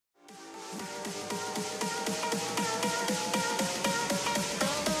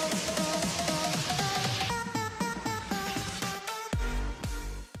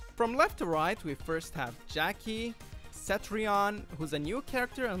From left to right, we first have Jackie, Cetrion, who's a new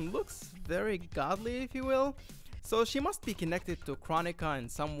character and looks very godly, if you will. So she must be connected to Kronika in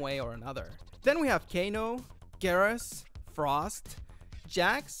some way or another. Then we have Kano, Garrus, Frost,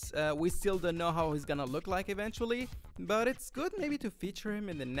 Jax. We still don't know how he's gonna look like eventually, but it's good maybe to feature him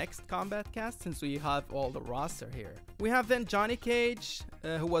in the next combat cast since we have all the roster here. We have then Johnny Cage,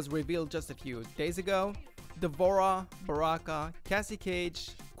 who was revealed just a few days ago, Devora, Baraka, Cassie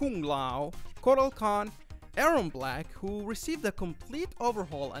Cage, Kung Lao, Kotal Kahn, Erron Black, who received a complete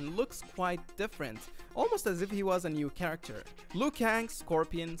overhaul and looks quite different, almost as if he was a new character. Liu Kang,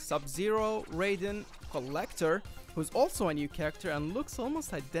 Scorpion, Sub-Zero, Raiden, Collector, who's also a new character and looks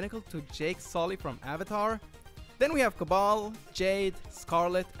almost identical to Jake Sully from Avatar. Then we have Cabal, Jade,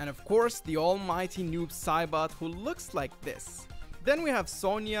 Scarlet, and of course the almighty noob Saibot, who looks like this. Then we have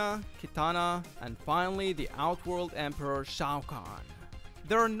Sonya, Kitana, and finally the Outworld Emperor Shao Kahn.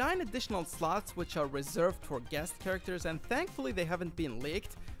 There are 9 additional slots which are reserved for guest characters, and thankfully they haven't been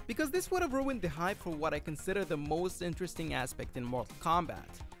leaked, because this would have ruined the hype for what I consider the most interesting aspect in Mortal Kombat.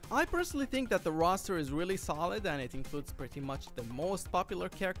 I personally think that the roster is really solid and it includes pretty much the most popular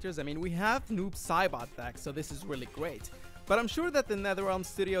characters. I mean, we have noob Saibot back, so this is really great. But I'm sure that the NetherRealm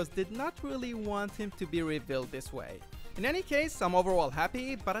Studios did not really want him to be revealed this way. In any case, I'm overall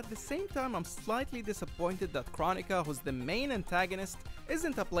happy, but at the same time I'm slightly disappointed that Kronika, who's the main antagonist,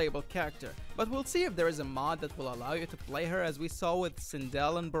 isn't a playable character. But we'll see if there is a mod that will allow you to play her as we saw with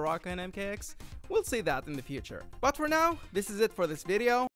Sindel and Baraka in MKX. We'll see that in the future. But for now, this is it for this video.